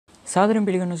සාදරයෙන්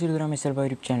පිළිගන්න සියලු දෙනාම ඉස්සල්පා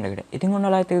YouTube channel එකට. ඉතින්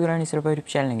ඔයාලා ආයෙත් එකතු වෙලා ඉස්සල්පා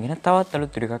YouTube channel එකෙන් තවත්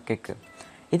අලුත් වීඩියෝ එකක් එක්ක.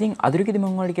 ඉතින් අද විදිහට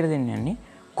මම ඔයාලට කියලා දෙන්න යන්නේ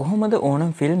කොහොමද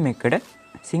ඕනම් ෆිල්ම් එකකට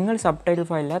සිංහල සබ්ටයිටල්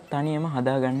ෆයිල් එකක් තනියම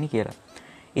හදාගන්නේ කියලා.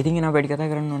 ඉතින් එනවා වැඩි කතා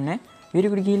කරන්න ඕනේ නැහැ.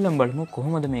 වීඩියෝ එකට ගිහිල්ලා බලමු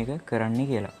කොහොමද මේක කරන්නේ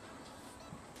කියලා.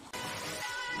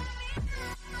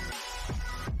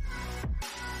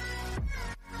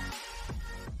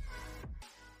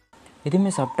 ඉතින්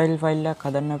මේ සබ්ටයිටල් ෆයිල් එකක්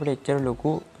හදන්න අපිට එච්චර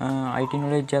ලොකු IT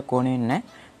knowledge එකක් ඕනේ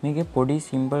නැහැ. මේකේ පොඩි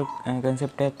සිම්පල්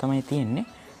concept එකක් තමයි තියෙන්නේ.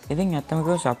 ඉතින් ඇත්තම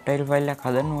කිව්වොත් සබ්ටයිටල් ෆයිල් එකක්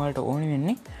හදන්න ඔයාලට ඕනේ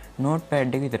වෙන්නේ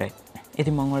notepad එක විතරයි.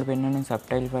 ඉතින් මම ඔයාලට පෙන්නන්නම්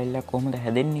සබ්ටයිටල් ෆයිල් එකක් කොහොමද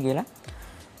හැදෙන්නේ කියලා.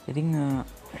 ඉතින්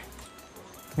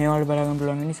මේ ඔයාලට බලන්න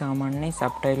පුළුවන් වෙන්නේ සාමාන්‍ය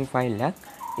සබ්ටයිටල් ෆයිල් එකක්.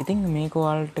 ඉතින් මේක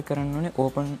ඔයාලට කරන්න ඕනේ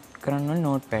open කරන්න ඕනේ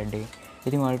notepad එකේ.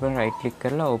 ඉතින් ඔයාලට right click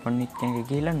කරලා open with කියන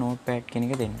එක ගිහිල්ලා notepad කියන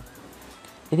එක දෙන්න.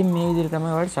 ඉතින් මේ විදිහට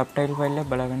තමයි ඔයාලට සබ්ටයිටල් ෆයිල්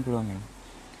එක බලා ගන්න පුළුවන් වෙන්නේ.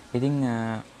 ඉතින්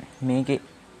මේකේ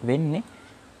වෙන්නේ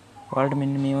ඔයාලට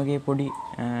මෙන්න මේ වගේ පොඩි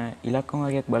ඉලක්කම්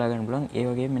වගේක් බලා ගන්න පුළුවන්. ඒ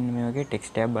වගේ මෙන්න මේ වගේ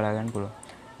ටෙක්ස්ට් එකක් බලා ගන්න පුළුවන්.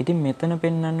 ඉතින් මෙතන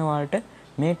පෙන්වන්නේ ඔයාලට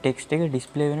මේ ටෙක්ස්ට් එක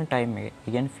ඩිස්ප්ලේ වෙන ටයිම් එක.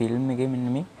 ඒ කියන්නේ ෆිල්ම් එකේ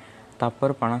මෙන්න මේ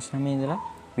තප්පර 59 ඉඳලා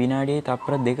විනාඩියේ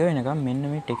තප්පර 2 වෙනකම් මෙන්න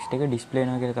මේ ටෙක්ස්ට් එක ඩිස්ප්ලේ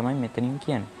වෙනවා කියලා තමයි මෙතනින්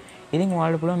කියන්නේ. ඉතින්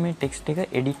ඔයාලට පුළුවන් මේ ටෙක්ස්ට් එක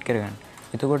එඩිට් කරගන්න.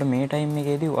 එතකොට මේ ටයිම්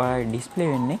එකේදී ඔයාලා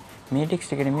ඩිස්ප්ලේ වෙන්නේ මේ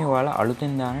ටෙක්ස්ට් එක නෙමෙයි ඔයාලා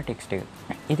අලුතෙන් දාන ටෙක්ස්ට් එක.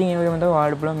 ඉතින් ඒ වගේම තමයි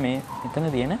ඔයාලට පුළුවන් මේ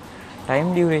මෙතන තියෙන ටයිම්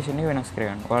ඩියුරේෂන් එක වෙනස්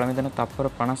කරගන්න. ඔයාලා මෙතන තප්පර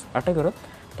 58 කරොත්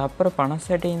තප්පර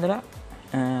 58 ඉඳලා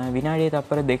විනාඩියේ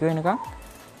තප්පර 2 වෙනකම්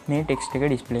මේ ටෙක්ස්ට් එක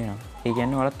ඩිස්ප්ලේ වෙනවා. ඒ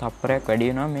කියන්නේ ඔයාලා තප්පරයක් වැඩි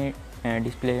වෙනවා මේ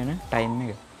ඩිස්ප්ලේ වෙන ටයිම්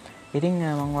එක. ඉතින්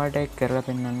මම ඔයාලට ඒක කරලා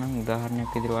පෙන්නන්නම් උදාහරණයක්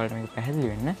විදිහට ඔයාලට මේක පැහැදිලි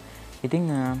වෙන්න. ඉතින්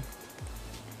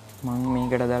මම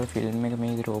මේකට දාලා ෆිල්ම් එක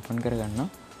මේ විදිහට ඕපන් කරගන්නවා.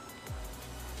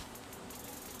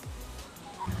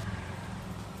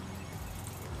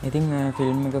 ඉතින්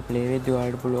ෆිල්ම් එක ප්ලේ වෙද්දී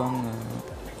ඔයාලට පුළුවන්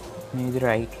මේ විදිහට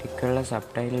right click කරලා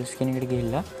subtitles කියන එකට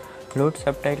ගිහිල්ලා load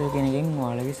subtitle කියන එකෙන්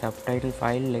ඔයාලගේ subtitle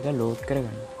file එක load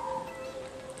කරගන්න.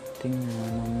 ඉතින්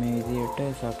මම මේ විදිහට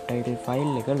subtitle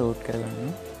file එක load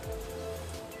කරගන්නවා.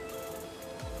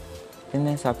 ඉතින්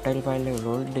දැන් subtitle file එක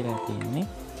load වෙලා තියෙන්නේ.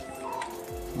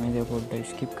 මම ඒක පොඩ්ඩක්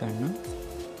skip කරනවා.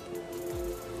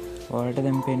 ඔයාලට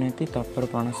දැන් පේන්නේ නැති තප්පර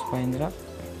 55 ඉඳලා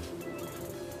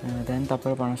දැන්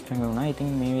තප්පර 55 වුණා.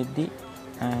 ඉතින් මේ වෙද්දි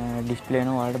ඩිස්ප්ලේ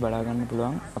වෙනවා ඔයාලට බලා ගන්න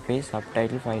පුළුවන් අපේ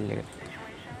සබ්ටයිටල් ෆයිල් එක.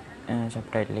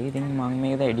 සබ්ටයිටල් එක. ඉතින් මම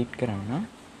මේක දැන් එඩිට් කරන්න.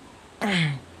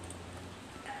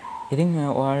 ඉතින්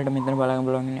ඔයාලට මෙතන බලා ගන්න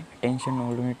පුළුවන් ඉන්නේ attention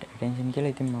ultimate attention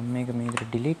කියලා. ඉතින් මම මේක මේ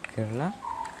විදිහට delete කරලා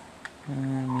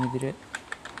මේ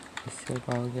විදිහට ඉස්සෙල්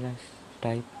පාව කියලා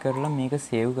type කරලා මේක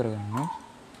save කරගන්නවා.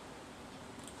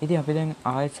 ඉතින් අපි දැන්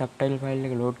ආයෙත් සබ්ටයිටල් ෆයිල්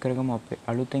එක load කරගමු අපේ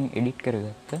අලුතෙන් edit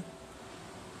කරගත්ත.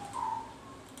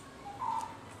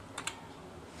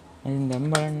 ඉතින් දැන්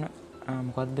බලන්න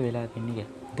මොකද්ද වෙලා තියෙන්නේ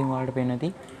කියලා. ඉතින් ඔයාලට පේන්නේ නැති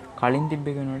කලින් තිබ්බ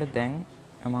එක වෙනකොට දැන්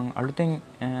මම අලුතෙන්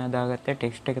දාගත්ත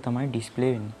ටෙක්ස්ට් එක තමයි ඩිස්ප්ලේ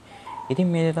වෙන්නේ.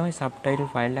 ඉතින් මේක තමයි සබ්ටයිටල්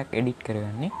ෆයිල් එකක් එඩිට්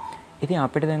කරගන්නේ. ඉතින්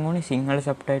අපිට දැන් ඕනේ සිංහල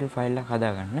සබ්ටයිටල් ෆයිල් එකක්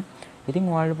හදාගන්න.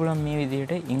 ඉතින් ඔයාලට පුළුවන් මේ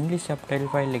විදිහට ඉංග්‍රීසි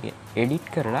සබ්ටයිටල් ෆයිල් එක එඩිට්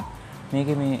කරලා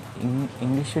මේකේ මේ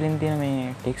ඉංග්‍රීසි වලින් තියෙන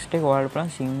මේ ටෙක්ස්ට් එක ඔයාලට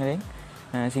පුළුවන් සිංහලෙන්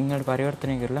සිංහලට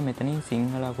පරිවර්තනය කරලා මෙතනින්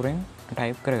සිංහල අකුරෙන්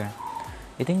ටයිප් කරගන්න.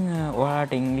 ඉතින්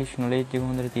ඔයාලට ඉංග්‍රීසි knowledge එක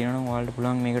හොඳට තියෙනවා නම් ඔයාලට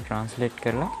පුළුවන් මේක translate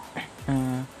කරලා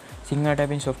සිංහල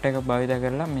typing software එකක් භාවිත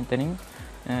කරලා මෙතනින්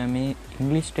මේ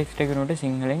ඉංග්‍රීසි ටෙක්ස්ට් එක උනට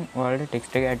සිංහලෙන් ඔයාලට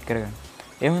ටෙක්ස්ට් එක ඇඩ් කරගන්න.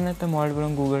 එහෙම නැත්නම් ඔයාලට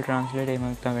පුළුවන් Google Translate එහෙම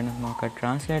නැත්නම් වෙන මොකක්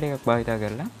translate එකක් භාවිත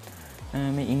කරලා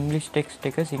මේ ඉංග්‍රීසි ටෙක්ස්ට්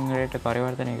එක සිංහලට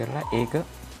පරිවර්තනය කරලා ඒක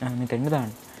මෙතෙන්ට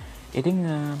දාන්න. ඉතින්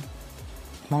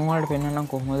මම ඔයාලට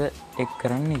පෙන්නන්නම් කොහොමද ඒක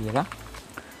කරන්නේ කියලා.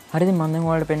 හරිද මම දැන්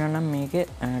ඔයාලට පෙන්නන්නම් මේකේ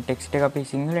ටෙක්ස්ට් එක අපි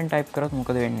සිංහලෙන් ටයිප් කරොත්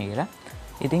මොකද වෙන්නේ කියලා.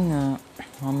 ඉතින්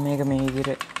මම මේක මේ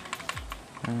විදිහට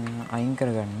අයින්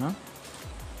කරගන්නවා.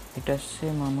 ඊට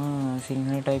පස්සේ මම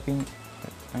සිංහල ටයිපින්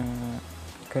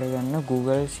කරගන්න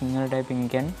Google සිංහල ටයිපින්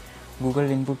කියන්නේ Google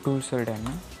input tools වලට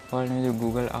යන්න. ඔයාලා නේද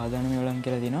Google ආදානමය වලන්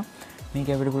කියලා දිනවා.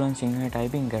 මේක අපිට පුළුවන් සිංහල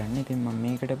ටයිපින් කරන්න. ඉතින් මම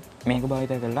මේක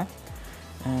භාවිත කරලා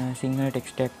සිංහල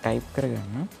ටෙක්ස්ට් එකක් ටයිප්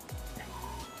කරගන්නවා.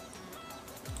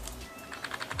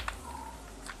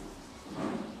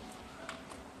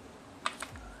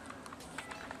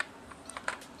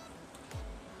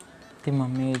 ඉතින්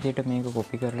මම මේ විදිහට මේක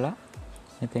copy කරලා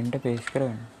මෙතෙන්ට paste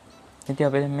කරගන්නවා. ඉතින්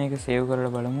අපි දැන් මේක save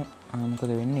කරලා බලමු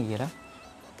මොකද වෙන්නේ කියලා.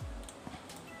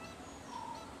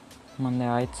 මම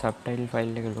දැන් ආයෙත් subtitle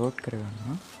file එක load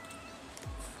කරගන්නවා.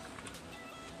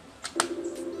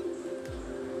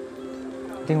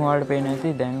 ඉතින් ඔයාලට පේන්නේ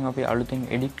නැති දැන් අපි අලුතෙන්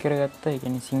edit කරගත්ත ඒ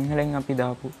කියන්නේ සිංහලෙන් අපි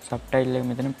දාපු subtitle එක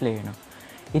මෙතන play වෙනවා.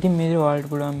 ඉතින් මේ විදිහට ඔයාලට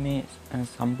පුළුවන් මේ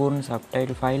සම්පූර්ණ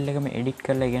subtitle file එකම edit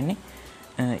කරලා කියන්නේ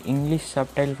ඉංග්‍රීසි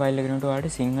subtitle file එකකට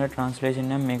ඔයාලට සිංහල translation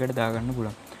නම් මේකට දාගන්න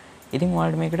පුළුවන්. ඉතින්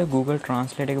ඔයාලට මේකට Google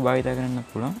Translate එක භාවිත කරන්න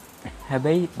පුළුවන්.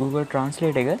 හැබැයි Google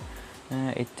Translate එක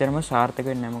එච්චරම සාර්ථක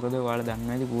වෙන්නේ නැහැ. මොකද ඔයාලා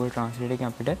දන්නවා ඇති Google Translate එකෙන්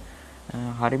අපිට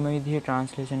හරිම විදිහේ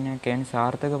ට්‍රාන්ස්ලේෂන් එකක් කියන්නේ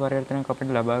සාර්ථක පරිවර්තනයක්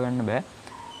අපිට ලබා ගන්න බෑ.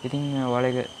 ඉතින්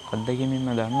ඔයාලා ඒක අත්දැකීමෙන්ම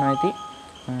දන්නවා ඇති.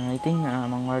 ඉතින්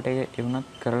මම ඔයාලට ඒක එවුණත්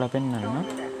කරලා පෙන්නන්නම්.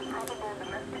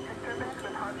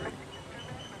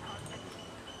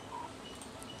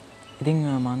 ඉතින්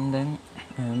මම දැන්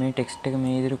මේ ටෙක්ස්ට් එක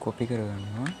මේ විදිහට කොපි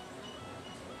කරගන්නවා.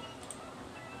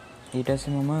 ඊට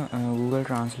පස්සේ මම Google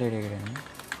Translate එකට යනවා.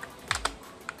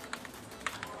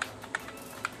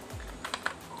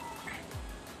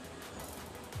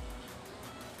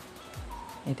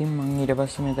 ඉතින් මම ඊට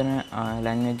පස්සේ මෙතන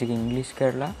ලැන්ග්වේජ් එක ඉංග්‍රීසි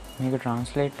කරලා මේක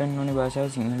ට්‍රාන්ස්ලේට් වෙන්න ඕනේ භාෂාව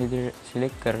සිංහල විදිහට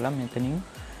සිලෙක්ට් කරලා මෙතනින්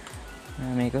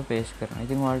මේක පේස්ට් කරනවා.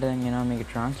 ඉතින් ඔයාලට දැන් එනවා මේකේ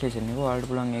ට්‍රාන්ස්ලේෂන් එක. ඔයාලට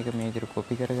පුළුවන් ඒක මේ විදිහට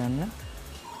කොපි කරගන්න.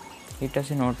 ඊට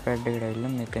පස්සේ නෝට්පෑඩ් එකට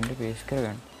ඇවිල්ලා මෙතෙන්ට පේස්ට්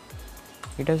කරගන්න.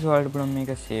 ඊට පස්සේ ඔයාලට පුළුවන්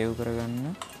මේක සේව්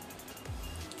කරගන්න.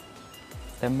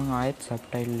 දැන් මම ආයෙත්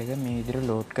සබ්ටයිටල් එක මේ විදිහට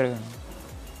ලෝඩ් කරගන්නවා.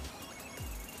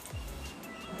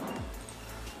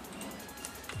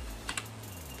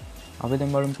 අපි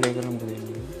දැන් බලමු ප්ලේ කරලා මොකද වෙන්නේ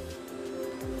කියලා.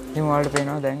 ඉතින් ඔයාලට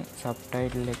පේනවා දැන්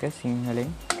සබ්ටයිටල් එක සිංහලෙන්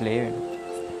ප්ලේ වෙනවා.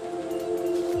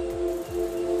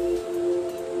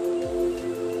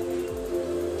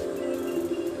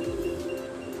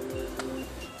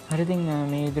 හරි ඉතින්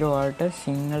මේ විදිහට ඔයාලට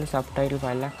සිංහල සබ්ටයිටල්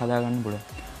ෆයිල් එකක් හදාගන්න පුළුවන්.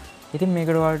 ඉතින්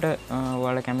මේකට ඔයාලට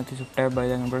ඔයාලා කැමති සොෆ්ට්වෙයාර් බයි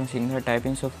දාගන්න පුළුවන්. සිංහල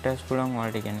ටයිපින් සොෆ්ට්වෙයාර්ස් පුළුවන්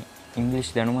ඔයාලට. කියන්නේ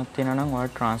ඉංග්‍රීසි දැනුමක් තියෙනවා නම්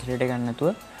ඔයාලා ට්‍රාන්ස්ලේට් එක ගන්න නැතුව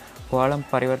ඔයාලම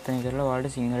පරිවර්තනය කරලා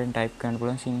ඔයාලට සිංහලෙන් ටයිප් කරන්න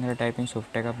පුළුවන්. සිංහල ටයිපින්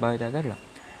සොෆ්ට්වෙයාර් එකක් භාවිත කරලා.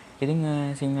 ඉතින්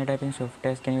සිංහල ටයිපින්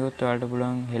සොෆ්ට්වෙයාර්ස් කෙනෙකුත් ඔයාලට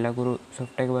පුළුවන් හෙළගුරු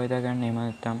සොෆ්ට්වෙයාර් එක භාවිත කරන්න. එහෙම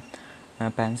නැත්නම්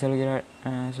පැන්සල්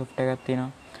කියලා සොෆ්ට්වෙයාර් එකක්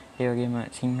තියෙනවා. ඒ වගේම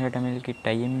සිංහල ටැමිල් කිට්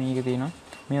IME එක තියෙනවා.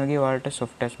 මේ වගේ ඔයාලට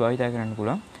සොෆ්ට්වෙයාර්ස් භාවිත කරන්න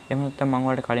පුළුවන්. එහෙම නැත්නම් මම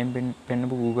ඔයාලට කලින්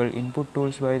පෙන්නපු Google input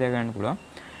tools භාවිත කරන්න පුළුවන්.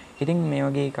 ඉතින් මේ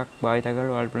වගේ එකක් භාවිත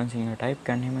කරලා ඔයාලට පුළුවන් සිංහල ටයිප්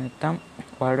කරන්න. එහෙම නැත්නම්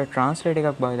ඔයාලට ට්‍රාන්ස්ලේට්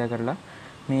එකක් භාවිත කරලා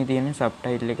මේ තියෙන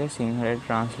සබ්ටයිටල් එක සිංහලට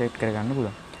ට්‍රාන්ස්ලේට් කරගන්න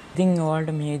පුළුවන්. ඉතින්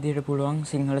ඔයාලට මේ විදිහට පුළුවන්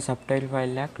සිංහල සබ්ටයිටල්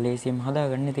ෆයිල් එකක් ලේසියෙන්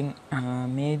හදාගන්න. ඉතින්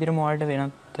මේ විදිහටම ඔයාලට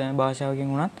වෙනත්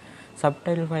භාෂාවකින් වුණත්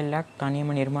සබ්ටයිටල් ෆයිල් එකක්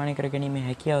තනියම නිර්මාණය කර ගැනීමේ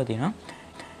හැකියාව තියෙනවා.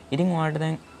 ඉතින් ඔයාලට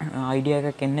දැන් අයිඩියා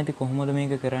එකක් එන්නේ නැති කොහොමද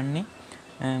මේක කරන්නේ?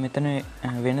 මෙතන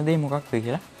වෙන දේ මොකක්ද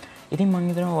කියලා. ඉතින් මම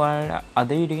හිතනවා ඔයාලට අද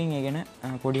වීඩියෝ එකෙන් ඒ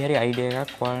ගැන පොඩි හරි අයිඩියා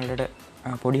එකක් ඔයාලට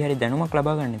පොඩි හරි දැනුමක්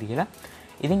ලබා ගන්නද කියලා.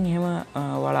 ඉතින් එහෙම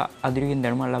ඔයාලා අද වීඩියෝ එකෙන්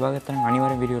දැනුමක් ලබා ගත්තා නම්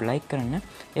අනිවාර්යෙන් වීඩියෝ ලයික් කරන්න.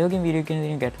 ඒ වගේම වීඩියෝ එකේ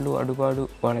තියෙන ගැටලු අඩුපාඩු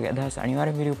ඔයාලගේ අදහස්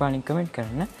අනිවාර්යෙන් වීඩියෝ පාලින් කමෙන්ට්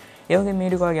කරන්න. ඒ වගේම මේ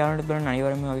වීඩියෝ ඔයාලගේ යාළුවන්ට බලන්න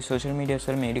අනිවාර්යෙන්ම ඔයාගේ සෝෂල් මීඩියාස්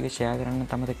වල මේ වීඩියෝ එක ෂෙයා කරන්න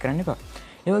අමතක කරන්න එපා.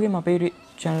 ඒ වගේම අපේ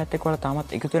channel එකත් එක්ක ඔයාලා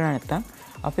තාමත් එකතු වෙලා නැත්නම්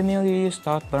අපි මේ වගේ වීඩියෝස්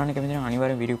තවත් බලන්න කැමති නම්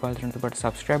අනිවාර්යෙන් වීඩියෝ පාලට උඩට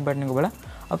subscribe button එක බලලා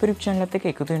අපේ YouTube channel එකත් එක්ක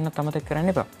එකතු වෙන්න අමතක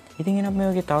කරන්න එපා. ඉතින් එහෙනම් මේ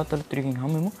වගේ තවත් අලුත් වීඩියෝකින්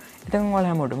හම්බෙමු. එතකන්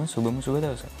ඔයාලා හැමෝටම සුබ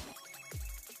දවසක්.